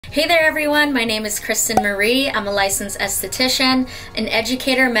Hey there everyone, my name is Kristen Marie. I'm a licensed esthetician, an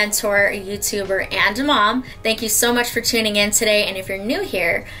educator, mentor, a YouTuber, and a mom. Thank you so much for tuning in today, and if you're new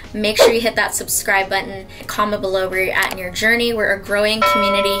here, make sure you hit that subscribe button, comment below where you're at in your journey. We're a growing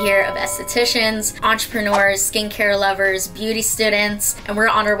community here of estheticians, entrepreneurs, skincare lovers, beauty students, and we're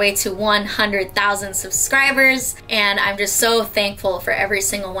on our way to 100,000 subscribers, and I'm just so thankful for every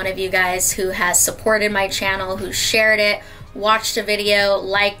single one of you guys who has supported my channel, who shared it, watched a video,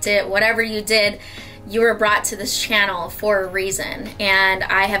 liked it, whatever you did. You were brought to this channel for a reason, and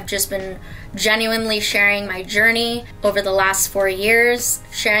I have just been genuinely sharing my journey over the last 4 years,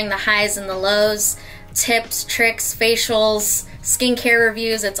 sharing the highs and the lows, tips, tricks, facials, skincare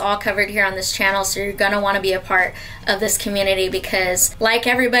reviews. It's all covered here on this channel, so you're gonna want to be a part of this community because, like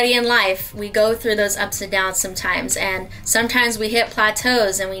everybody in life, we go through those ups and downs sometimes, and sometimes we hit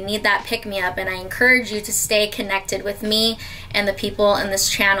plateaus and we need that pick-me-up, and I encourage you to stay connected with me and the people in this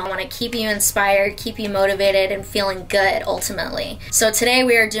channel. I want to keep you inspired, keep you motivated, and feeling good ultimately. So today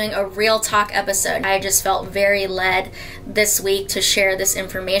we are doing a real talk episode. I just felt very led this week to share this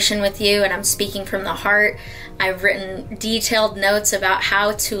information with you, and I'm speaking from the heart. I've written detailed notes about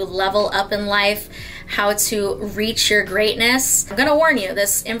how to level up in life, how to reach your greatness. I'm gonna warn you,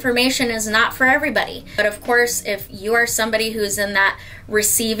 this information is not for everybody. But of course, if you are somebody who's in that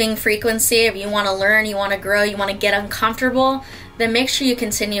receiving frequency, if you wanna learn, you wanna grow, you wanna get uncomfortable, then make sure you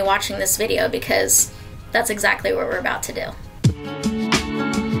continue watching this video because that's exactly what we're about to do.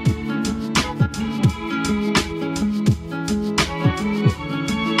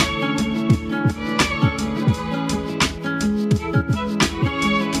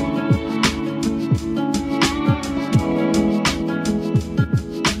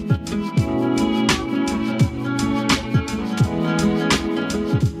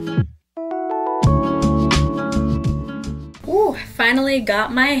 Finally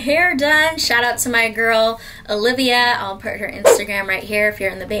got my hair done. Shout out to my girl Olivia. I'll put her Instagram right here if you're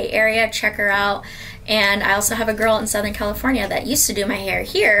in the Bay Area. Check her out. And I also have a girl in Southern California that used to do my hair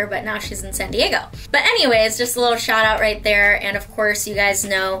here, but now she's in San Diego. But anyways, just a little shout out right there. And of course, you guys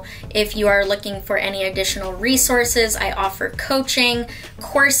know if you are looking for any additional resources, I offer coaching,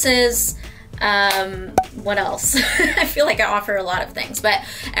 courses, what else? I feel like I offer a lot of things, but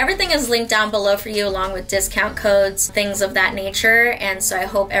everything is linked down below for you along with discount codes, things of that nature. And so I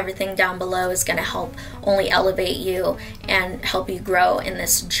hope everything down below is going to help only elevate you and help you grow in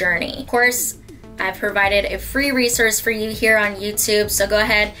this journey. Of course, I've provided a free resource for you here on YouTube, so go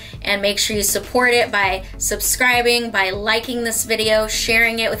ahead and make sure you support it by subscribing, by liking this video,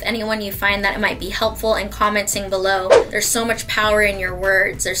 sharing it with anyone you find that it might be helpful, and commenting below. There's so much power in your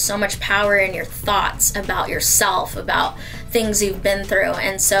words. There's so much power in your thoughts about yourself, about things you've been through.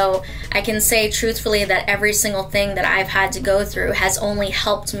 And so I can say truthfully that every single thing that I've had to go through has only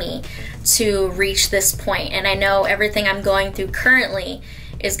helped me to reach this point. And I know everything I'm going through currently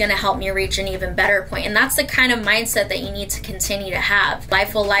is going to help me reach an even better point. And that's the kind of mindset that you need to continue to have.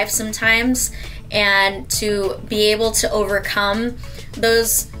 Life will life sometimes, and to be able to overcome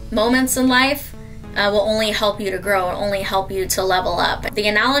those moments in life will only help you to grow and only help you to level up. The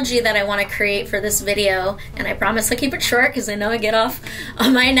analogy that I want to create for this video, and I promise I'll keep it short because I know I get off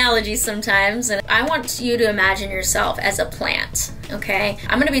on my analogies sometimes, and I want you to imagine yourself as a plant, okay?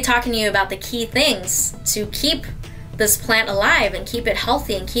 I'm going to be talking to you about the key things to keep this plant alive and keep it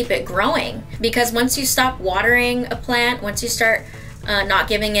healthy and keep it growing. Because once you stop watering a plant, once you start not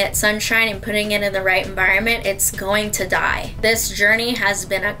giving it sunshine and putting it in the right environment, it's going to die. This journey has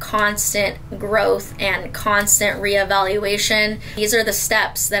been a constant growth and constant reevaluation. These are the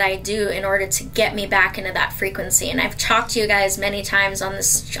steps that I do in order to get me back into that frequency. And I've talked to you guys many times on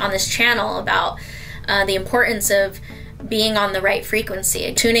this channel about the importance of being on the right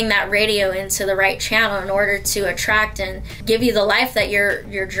frequency, tuning that radio into the right channel in order to attract and give you the life that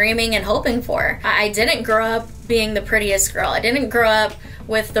you're dreaming and hoping for. I didn't grow up being the prettiest girl. I didn't grow up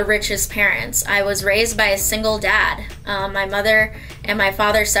with the richest parents. I was raised by a single dad. My mother and my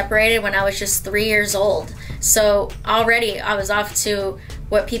father separated when I was just 3 years old. So already I was off to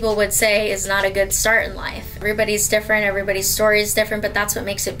what people would say is not a good start in life. Everybody's different, everybody's story is different, but that's what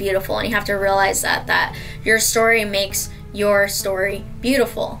makes it beautiful. And you have to realize that your story makes your story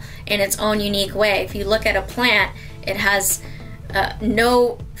beautiful in its own unique way. If you look at a plant, it has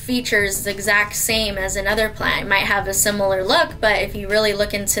no features the exact same as another plant. It might have a similar look, but if you really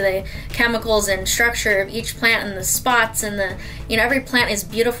look into the chemicals and structure of each plant and the spots and every plant is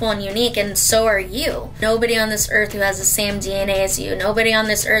beautiful and unique, and so are you. Nobody on this earth who has the same DNA as you. Nobody on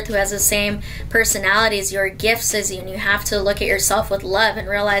this earth who has the same personality as you or gifts as you. And you have to look at yourself with love and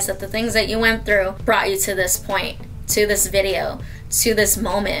realize that the things that you went through brought you to this point, to this video, to this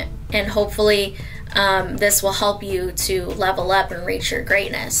moment, and hopefully this will help you to level up and reach your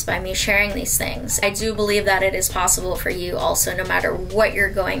greatness by me sharing these things. I do believe that it is possible for you also, no matter what you're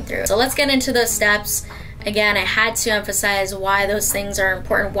going through. So let's get into those steps. Again, I had to emphasize why those things are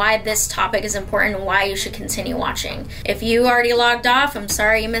important, why this topic is important, and why you should continue watching. If you already logged off, I'm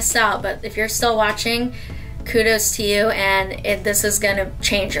sorry you missed out, but if you're still watching, kudos to you, and this is going to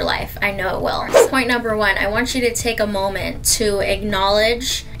change your life. I know it will. Point number one, I want you to take a moment to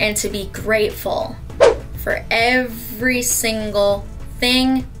acknowledge and to be grateful for every single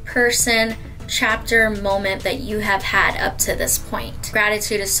thing, person, chapter, moment that you have had up to this point.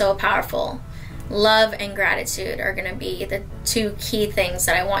 Gratitude is so powerful. Love and gratitude are going to be the two key things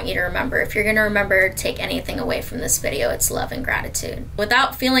that I want you to remember. If you're going to remember, take anything away from this video, it's love and gratitude.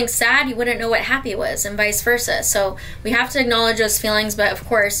 Without feeling sad, you wouldn't know what happy was, and vice versa. So we have to acknowledge those feelings, but of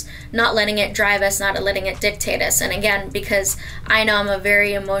course, not letting it drive us, not letting it dictate us. And again, because I know I'm a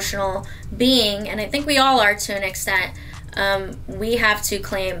very emotional being, and I think we all are to an extent, we have to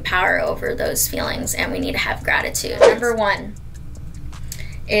claim power over those feelings, and we need to have gratitude. Number one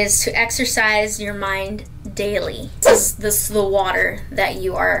is to exercise your mind daily. This is the water that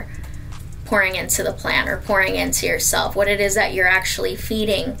you are pouring into the plant, or pouring into yourself, what it is that you're actually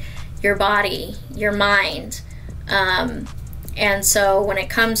feeding your body, your mind. And so when it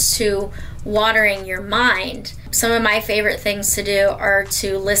comes to watering your mind, some of my favorite things to do are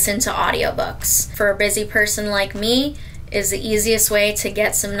to listen to audiobooks. For a busy person like me, is the easiest way to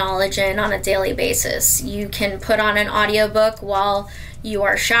get some knowledge in on a daily basis. You can put on an audiobook while you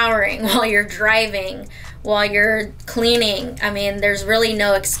are showering, while you're driving, while you're cleaning. I mean, there's really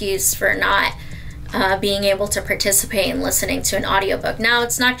no excuse for not being able to participate in listening to an audiobook. Now,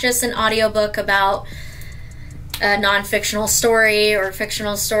 it's not just an audiobook about a non-fictional story or a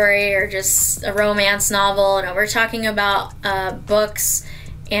fictional story or just a romance novel. No, we're talking about books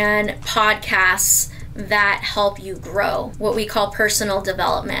and podcasts that help you grow, what we call personal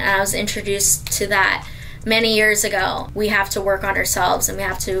development. And I was introduced to that many years ago. We have to work on ourselves, and we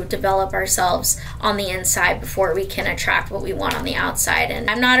have to develop ourselves on the inside before we can attract what we want on the outside. And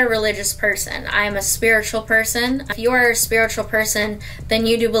I'm not a religious person. I'm a spiritual person. If you are a spiritual person, then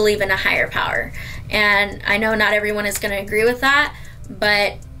you do believe in a higher power. And I know not everyone is going to agree with that,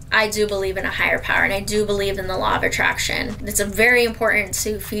 but I do believe in a higher power, and I do believe in the law of attraction. It's very important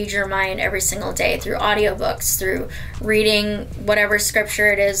to feed your mind every single day through audiobooks, through reading whatever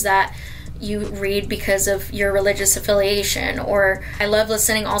scripture it is that you read because of your religious affiliation. Or I love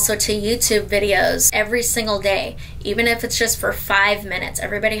listening also to YouTube videos every single day, even if it's just for 5 minutes.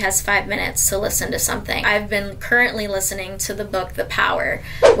 Everybody has 5 minutes to listen to something. I've been currently listening to the book The Power,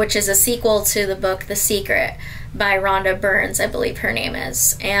 which is a sequel to the book The Secret by Rhonda Burns, I believe her name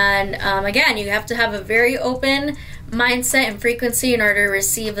is. And again, you have to have a very open mindset and frequency in order to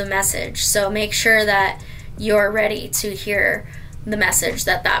receive the message. So make sure that you're ready to hear the message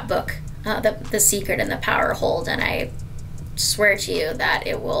that that book, The Secret and The Power, hold. And I swear to you that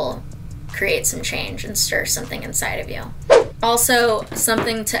it will create some change and stir something inside of you. Also,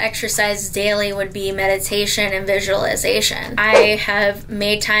 something to exercise daily would be meditation and visualization. I have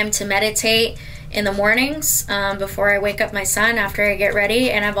made time to meditate in the mornings before I wake up my son, after I get ready,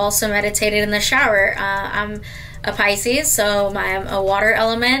 and I've also meditated in the shower. I'm a Pisces, so I'm a water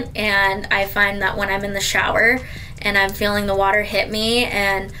element, and I find that when I'm in the shower and I'm feeling the water hit me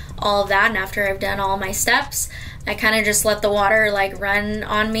and all of that, and after I've done all my steps, I kind of just let the water like run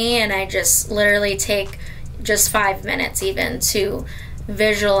on me, and I just literally take just 5 minutes even to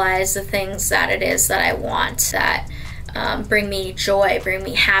visualize the things that it is that I want, that bring me joy, bring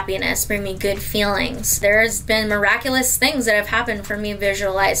me happiness, bring me good feelings. There's been miraculous things that have happened for me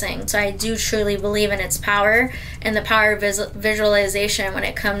visualizing. So I do truly believe in its power and the power of visualization when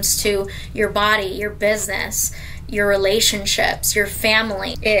it comes to your body, your business, your relationships, your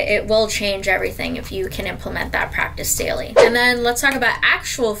family. It will change everything if you can implement that practice daily. And then let's talk about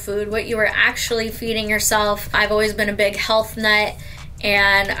actual food, what you are actually feeding yourself. I've always been a big health nut,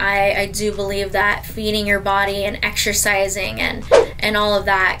 and I do believe that feeding your body and exercising and all of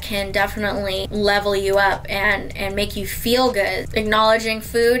that can definitely level you up and make you feel good. Acknowledging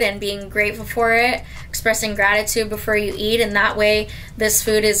food and being grateful for it, expressing gratitude before you eat, and that way this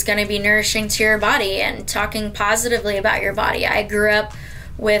food is going to be nourishing to your body, and talking positively about your body. I grew up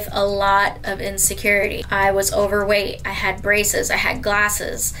with a lot of insecurity. I was overweight, I had braces, I had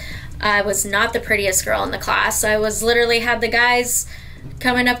glasses. I was not the prettiest girl in the class. I was literally had the guys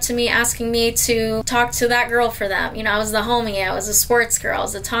coming up to me asking me to talk to that girl for them. You know, I was the homie, I was a sports girl, I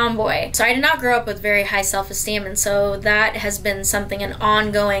was a tomboy. So I did not grow up with very high self-esteem, and so that has been something, an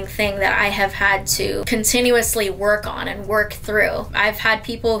ongoing thing that I have had to continuously work on and work through. I've had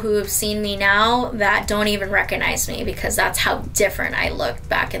people who have seen me now that don't even recognize me because that's how different I looked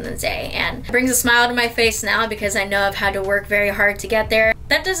back in the day, and it brings a smile to my face now because I know I've had to work very hard to get there.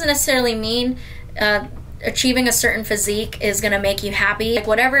 That doesn't necessarily mean achieving a certain physique is gonna make you happy. Like,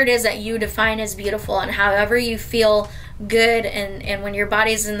 whatever it is that you define as beautiful and however you feel good, and when your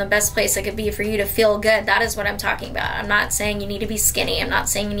body's in the best place it could be for you to feel good, that is what I'm talking about. I'm not saying you need to be skinny, I'm not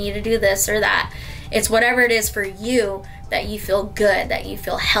saying you need to do this or that. It's whatever it is for you that you feel good, that you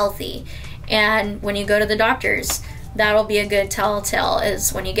feel healthy. And when you go to the doctors, that'll be a good telltale,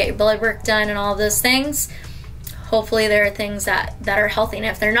 is when you get your blood work done and all those things. Hopefully there are things that are healthy, and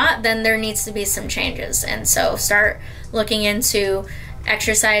if they're not, then there needs to be some changes. And so start looking into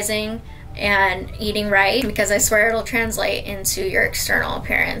exercising and eating right, because I swear it'll translate into your external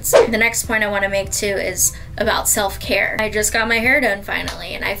appearance. The next point I want to make too is about self-care. I just got my hair done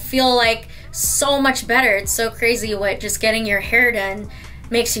finally, and I feel like so much better. It's so crazy what just getting your hair done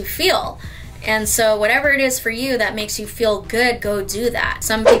makes you feel. And so whatever it is for you that makes you feel good, go do that.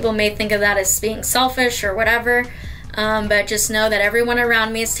 Some people may think of that as being selfish or whatever, but just know that everyone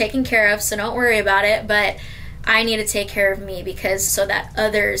around me is taken care of, so don't worry about it. But I need to take care of me, because so that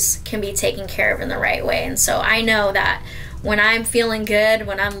others can be taken care of in the right way. And so I know that when I'm feeling good,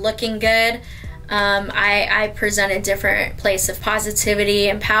 when I'm looking good, I present a different place of positivity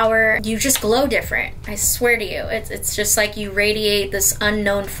and power. You just glow different. I swear to you. It's just like you radiate this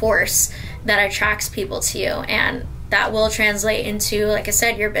unknown force that attracts people to you, and that will translate into, like I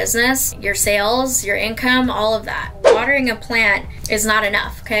said, your business, your sales, your income, all of that. Watering a plant is not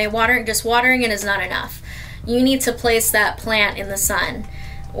enough, okay? Just watering it is not enough. You need to place that plant in the sun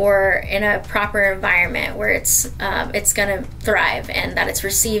or in a proper environment where it's gonna thrive, and that it's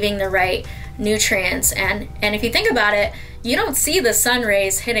receiving the right nutrients. And if you think about it, you don't see the sun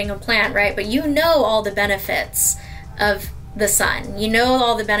rays hitting a plant, right? But you know all the benefits of the sun. You know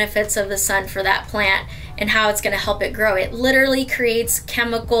all the benefits of the sun for that plant and how it's going to help it grow. It literally creates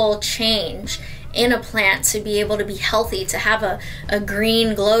chemical change in a plant to be able to be healthy, to have a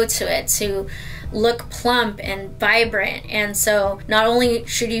green glow to it, to look plump and vibrant. And so not only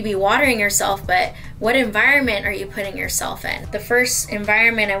should you be watering yourself, but what environment are you putting yourself in? The first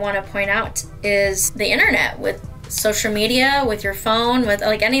environment I want to point out is the internet, with social media, with your phone, with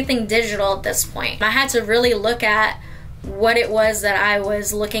like anything digital at this point. I had to really look at what it was that I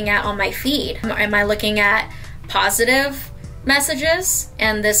was looking at on my feed. Am I looking at positive messages?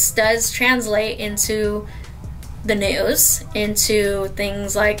 And this does translate into the news, into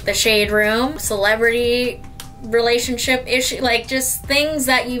things like the shade room, celebrity relationship issue, like just things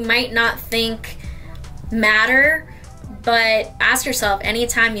that you might not think matter. But ask yourself,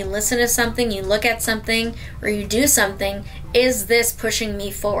 anytime you listen to something, you look at something, or you do something, is this pushing me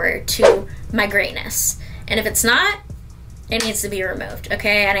forward to my greatness? And if it's not, it needs to be removed,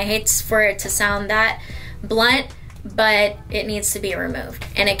 okay? And I hate for it to sound that blunt, but it needs to be removed.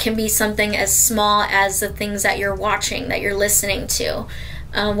 And it can be something as small as the things that you're watching, that you're listening to,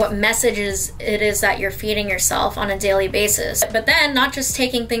 what messages it is that you're feeding yourself on a daily basis. But then not just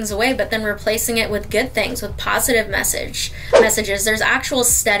taking things away, but then replacing it with good things, with positive messages. There's actual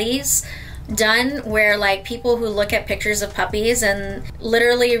studies done where like people who look at pictures of puppies and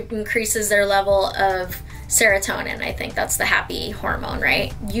literally increases their level of serotonin. I think that's the happy hormone,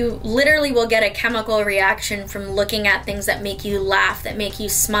 right? You literally will get a chemical reaction from looking at things that make you laugh, that make you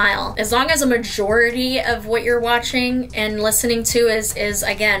smile. As long as a majority of what you're watching and listening to is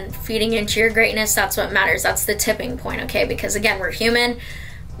again, feeding into your greatness, that's what matters. That's the tipping point, okay? Because again, we're human.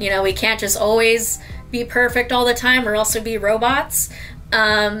 You know, we can't just always be perfect all the time or also be robots.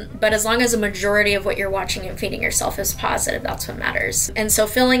 But as long as a majority of what you're watching and feeding yourself is positive, that's what matters. And so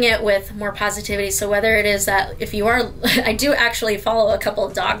filling it with more positivity. So whether it is that if you are, I do actually follow a couple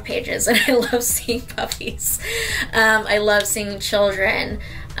of dog pages, and I love seeing puppies. I love seeing children.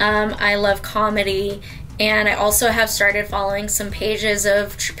 I love comedy. And I also have started following some pages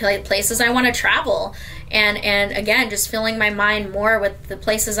of places I want to travel. And again, just filling my mind more with the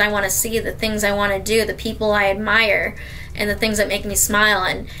places I want to see, the things I want to do, the people I admire, and the things that make me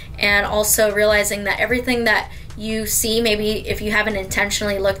smile. And also realizing that everything that you see, maybe if you haven't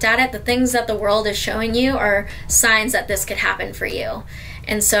intentionally looked at it, the things that the world is showing you are signs that this could happen for you.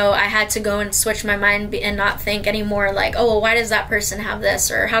 And so I had to go and switch my mind and not think anymore like, oh, well, why does that person have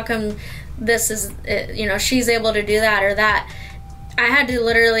this? Or how come this is, you know, she's able to do that or that? I had to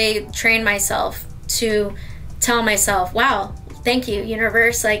literally train myself to tell myself, wow, thank you,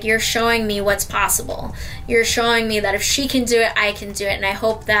 universe. Like, you're showing me what's possible. You're showing me that if she can do it, I can do it. And I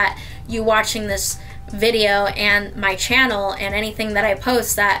hope that you watching this video and my channel and anything that I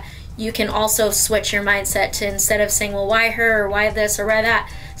post, that you can also switch your mindset to, instead of saying, well, why her, or why this, or why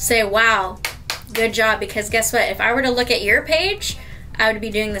that, say, wow, good job. Because guess what? If I were to look at your page, I would be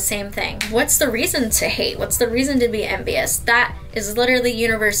doing the same thing. What's the reason to hate? What's the reason to be envious? That is literally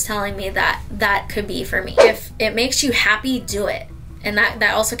universe telling me that that could be for me. If it makes you happy, do it. And that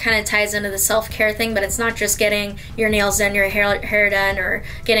also kind of ties into the self-care thing, but it's not just getting your nails done, your hair done, or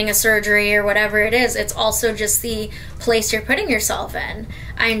getting a surgery or whatever it is. It's also just the place you're putting yourself in.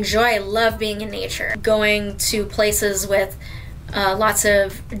 I love being in nature, going to places with lots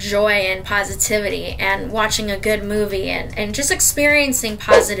of joy and positivity, and watching a good movie, and just experiencing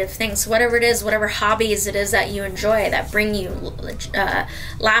positive things. Whatever it is, whatever hobbies it is that you enjoy, that bring you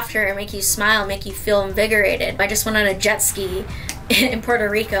laughter and make you smile, make you feel invigorated. I just went on a jet ski in Puerto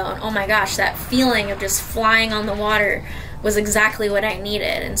Rico, and oh my gosh, that feeling of just flying on the water was exactly what I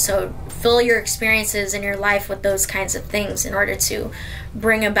needed. And so fill your experiences in your life with those kinds of things in order to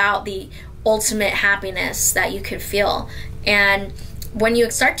bring about the ultimate happiness that you could feel. And when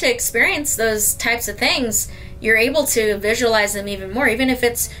you start to experience those types of things, you're able to visualize them even more. Even if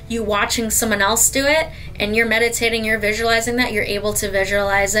it's you watching someone else do it and you're meditating, you're visualizing that, you're able to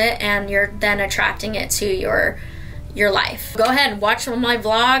visualize it, and you're then attracting it to your life. Go ahead and watch one of my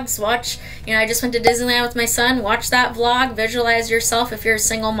vlogs. Watch, I just went to Disneyland with my son. Watch that vlog. Visualize yourself, if you're a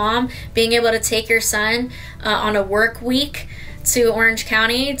single mom, being able to take your son on a work week to Orange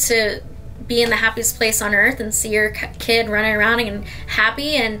County to be in the happiest place on earth and see your kid running around and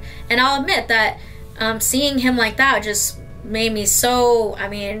happy. And I'll admit that seeing him like that just made me so,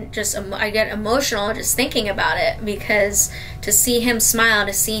 I get emotional just thinking about it, because to see him smile,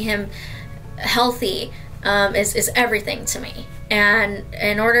 to see him healthy is everything to me. And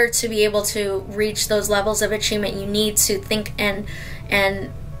in order to be able to reach those levels of achievement, you need to think and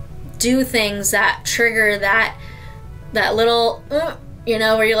do things that trigger that little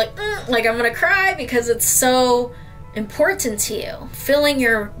where you're like I'm gonna cry, because it's so important to you. Filling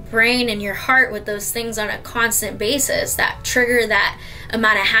your brain and your heart with those things on a constant basis that trigger that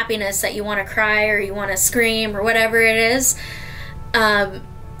amount of happiness that you want to cry, or you want to scream, or whatever it is,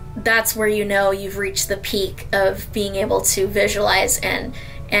 that's where you've reached the peak of being able to visualize and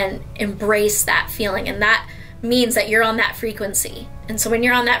embrace that feeling. And that means that you're on that frequency. And so when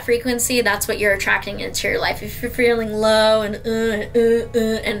you're on that frequency, that's what you're attracting into your life. If you're feeling low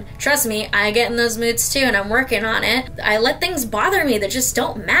and trust me, I get in those moods too, and I'm working on it. I let things bother me that just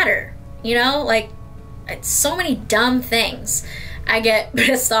don't matter. Like, it's so many dumb things I get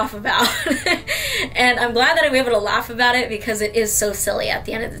pissed off about. And I'm glad that I'm able to laugh about it, because it is so silly at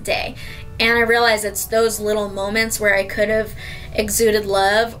the end of the day. And I realize it's those little moments where I could have exuded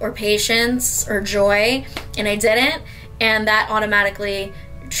love or patience or joy, and I didn't. And that automatically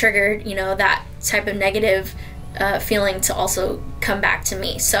triggered, that type of negative feeling to also come back to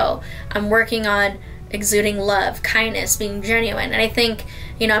me. So I'm working on exuding love, kindness, being genuine. And I think,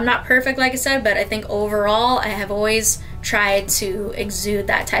 I'm not perfect, like I said, but I think overall I have always tried to exude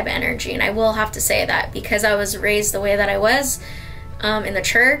that type of energy. And I will have to say that because I was raised the way that I was, in the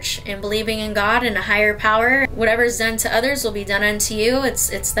church, and believing in God and a higher power, whatever's done to others will be done unto you.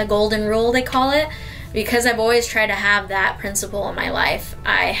 It's the golden rule, they call it. Because I've always tried to have that principle in my life,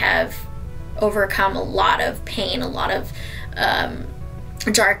 I have overcome a lot of pain, a lot of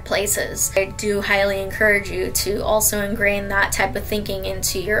dark places. I do highly encourage you to also ingrain that type of thinking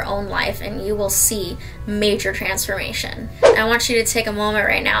into your own life, and you will see major transformation. I want you to take a moment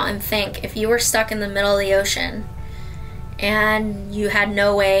right now and think, if you were stuck in the middle of the ocean and you had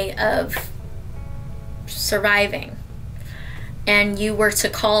no way of surviving, and you were to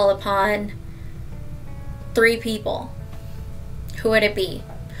call upon 3 people, who would it be?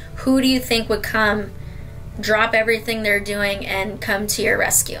 Who do you think would come, drop everything they're doing, and come to your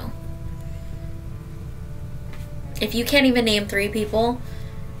rescue? If you can't even name 3 people,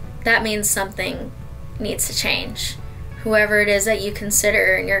 that means something needs to change. Whoever it is that you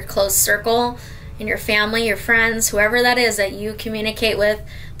consider in your close circle, in your family, your friends, whoever that is that you communicate with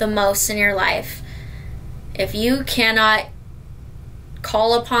the most in your life, if you cannot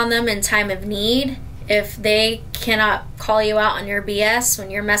call upon them in time of need, if they cannot call you out on your BS when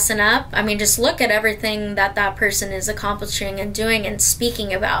you're messing up, just look at everything that that person is accomplishing and doing and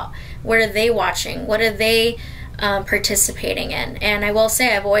speaking about. What are they watching? What are they participating in? And I will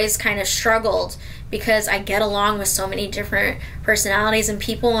say, I've always kind of struggled, because I get along with so many different personalities and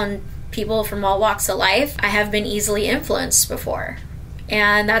people from all walks of life. I have been easily influenced before.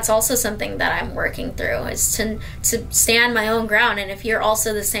 And that's also something that I'm working through, is to stand my own ground. And if you're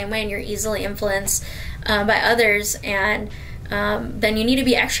also the same way and you're easily influenced by others, and then you need to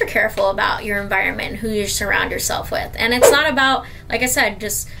be extra careful about your environment, who you surround yourself with. And it's not about, like I said,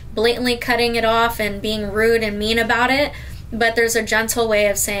 just blatantly cutting it off and being rude and mean about it, but there's a gentle way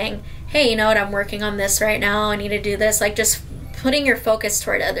of saying, hey, you know what, I'm working on this right now, I need to do this. Like, just putting your focus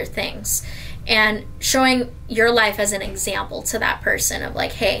toward other things and showing your life as an example to that person of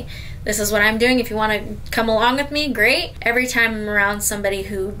like, hey, this is what I'm doing. If you want to come along with me, great. Every time I'm around somebody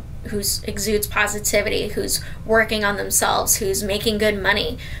who exudes positivity, who's working on themselves, who's making good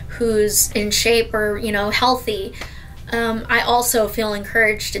money, who's in shape or, you know, healthy, I also feel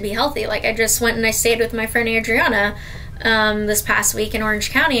encouraged to be healthy. Like, I just went and I stayed with my friend Adriana this past week in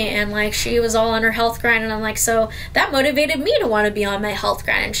Orange County, and like, she was all on her health grind, and I'm like, so that motivated me to want to be on my health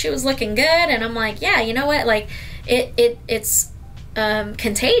grind. And she was looking good, and I'm like, yeah, you know what, like, it's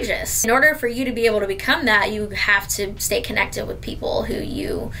contagious. In order for you to be able to become that, you have to stay connected with people who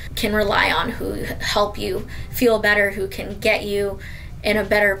you can rely on, who help you feel better, who can get you in a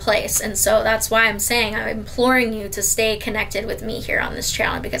better place. And so that's why I'm saying, I'm imploring you to stay connected with me here on this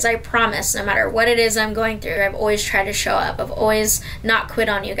channel, because I promise, no matter what it is I'm going through, I've always tried to show up. I've always not quit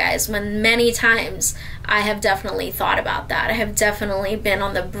on you guys, when many times I have definitely thought about that. I have definitely been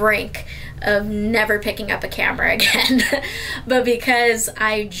on the brink of never picking up a camera again. But because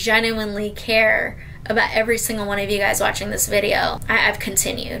I genuinely care about every single one of you guys watching this video, I've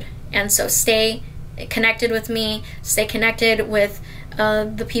continued. And so stay connected with me, stay connected with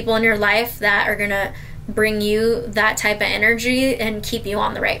the people in your life that are gonna bring you that type of energy and keep you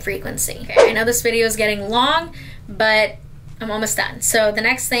on the right frequency. Okay, I know this video is getting long, but I'm almost done. So the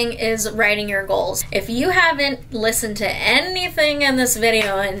next thing is writing your goals. If you haven't listened to anything in this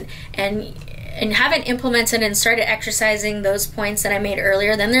video and haven't implemented and started exercising those points that I made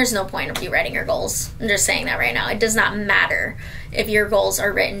earlier, then there's no point of you writing your goals. I'm just saying that right now. It does not matter if your goals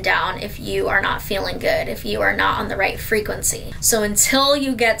are written down if you are not feeling good, if you are not on the right frequency. So until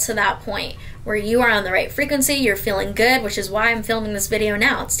you get to that point where you are on the right frequency, you're feeling good, which is why I'm filming this video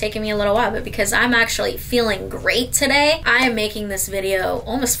now. It's taken me a little while, but because I'm actually feeling great today, I am making this video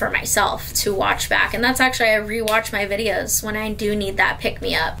almost for myself to watch back. And that's actually, I rewatch my videos when I do need that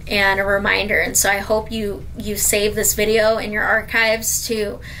pick-me-up and a reminder. And so I hope you save this video in your archives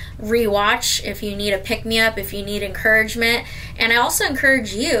to rewatch if you need a pick-me-up, if you need encouragement. And I also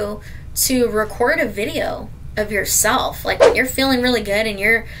encourage you to record a video of yourself, like when you're feeling really good and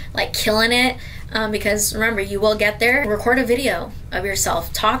you're like killing it, because remember, you will get there. Record a video of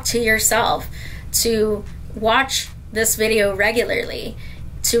yourself, talk to yourself, to watch this video regularly,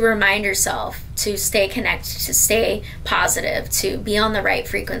 to remind yourself to stay connected, to stay positive, to be on the right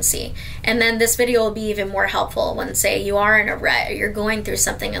frequency. And then this video will be even more helpful when, say, you are in a rut or you're going through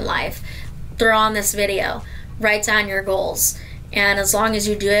something in life. Throw on this video, write down your goals, and as long as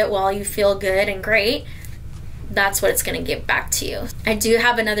you do it while you feel good and great, that's what it's going to give back to you. I do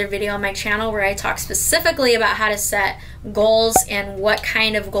have another video on my channel where I talk specifically about how to set goals and what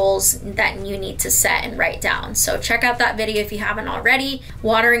kind of goals that you need to set and write down. So check out that video if you haven't already.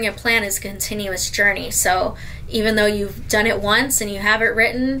 Watering a plant is a continuous journey. So even though you've done it once and you have it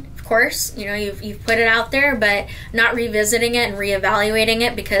written, of course, you know, you've put it out there, but not revisiting it and reevaluating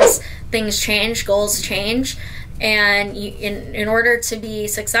it, because things change, goals change. And in order to be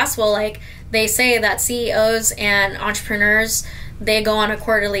successful, like they say that CEOs and entrepreneurs, they go on a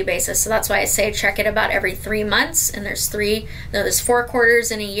quarterly basis. So that's why I say check it about every 3 months. And there's 4 quarters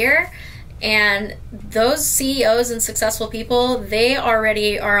in a year. And those CEOs and successful people, they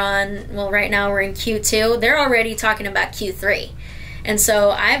already are on, well, right now we're in Q2. They're already talking about Q3. And so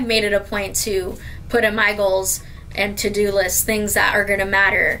I've made it a point to put in my goals and to-do lists things that are going to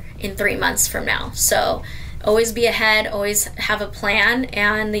matter in 3 months from now. So always be ahead, always have a plan,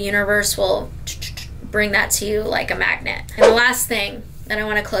 and the universe will bring that to you like a magnet. And the last thing that I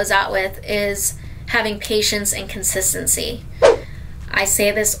want to close out with is having patience and consistency. I say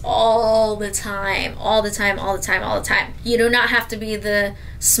this all the time, all the time, all the time, all the time. You do not have to be the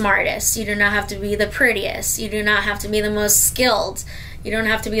smartest. You do not have to be the prettiest. You do not have to be the most skilled. You don't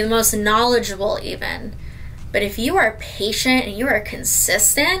have to be the most knowledgeable even. But if you are patient and you are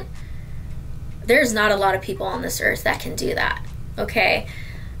consistent, there's not a lot of people on this earth that can do that, okay?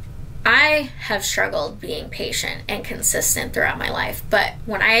 I have struggled being patient and consistent throughout my life, but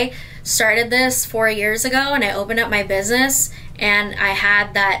when I started this 4 years ago and I opened up my business and I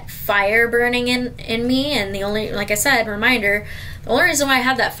had that fire burning in me, and the only, like I said, reminder, The only reason why I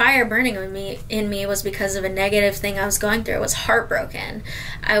had that fire burning in me was because of a negative thing I was going through. I was heartbroken.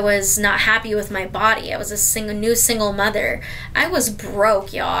 I was not happy with my body. I was a new single mother. I was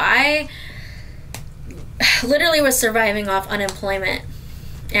broke, y'all. I literally was surviving off unemployment,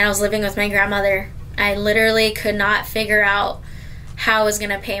 and I was living with my grandmother. I literally could not figure out how I was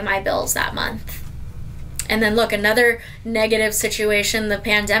going to pay my bills that month. And then look, another negative situation, the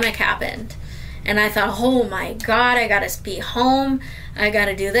pandemic happened. And I thought, oh my God, I gotta be home. I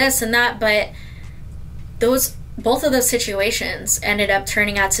gotta do this and that. But both of those situations ended up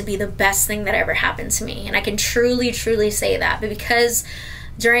turning out to be the best thing that ever happened to me. And I can truly, truly say that. But because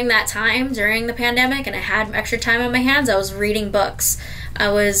during that time, during the pandemic, and I had extra time on my hands, I was reading books.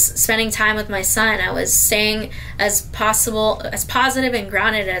 I was spending time with my son. I was staying as positive and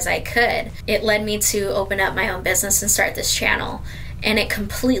grounded as I could. It led me to open up my own business and start this channel. And it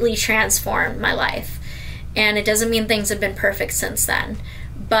completely transformed my life. And it doesn't mean things have been perfect since then.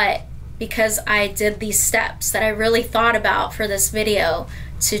 But because I did these steps that I really thought about for this video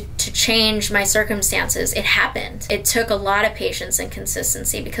to change my circumstances, it happened. It took a lot of patience and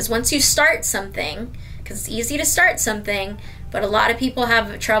consistency, because once you start something, because it's easy to start something, but a lot of people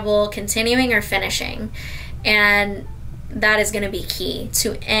have trouble continuing or finishing. And that is going to be key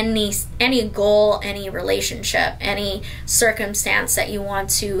to any goal, any relationship, any circumstance that you want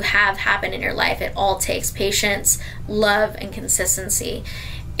to have happen in your life. It all takes patience, love, and consistency.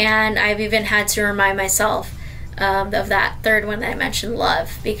 And I've even had to remind myself of that third one that I mentioned,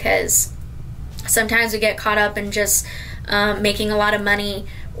 love, because sometimes we get caught up in just making a lot of money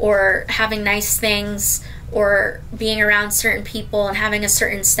or having nice things or being around certain people and having a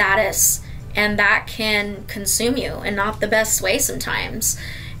certain status. And that can consume you in not the best way sometimes.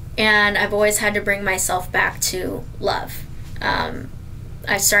 And I've always had to bring myself back to love.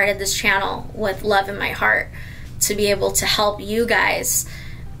 I started this channel with love in my heart to be able to help you guys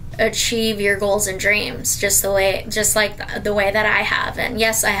achieve your goals and dreams just like the way that I have. And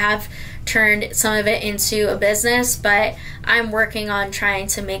yes, I have turned some of it into a business, but I'm working on trying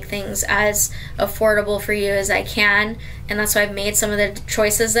to make things as affordable for you as I can. And that's why I've made some of the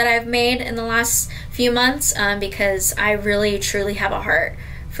choices that I've made in the last few months, because I really truly have a heart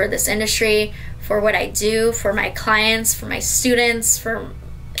for this industry, for what I do, for my clients, for my students, for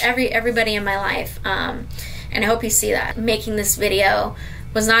everybody in my life. And I hope you see that. Making this video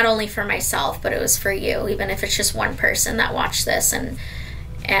was not only for myself, but it was for you, even if it's just one person that watched this and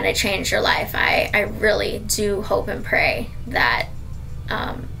it changed your life. I really do hope and pray that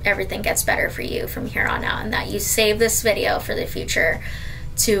everything gets better for you from here on out, and that you save this video for the future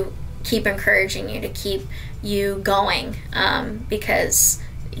to keep encouraging you, to keep you going, because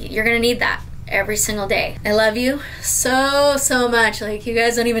you're gonna need that every single day. I love you so much. Like, you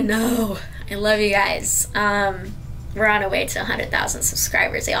guys don't even know. I love you guys. We're on our way to 100,000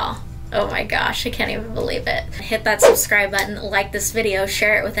 subscribers, y'all. Oh my gosh, I can't even believe it. Hit that subscribe button, like this video,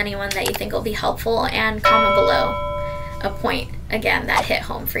 share it with anyone that you think will be helpful, and comment below a point, again, that hit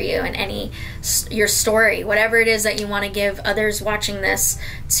home for you, and your story, whatever it is that you want to give others watching this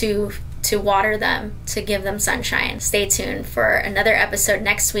to water them, to give them sunshine. Stay tuned for another episode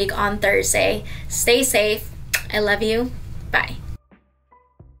next week on Thursday. Stay safe. I love you. Bye.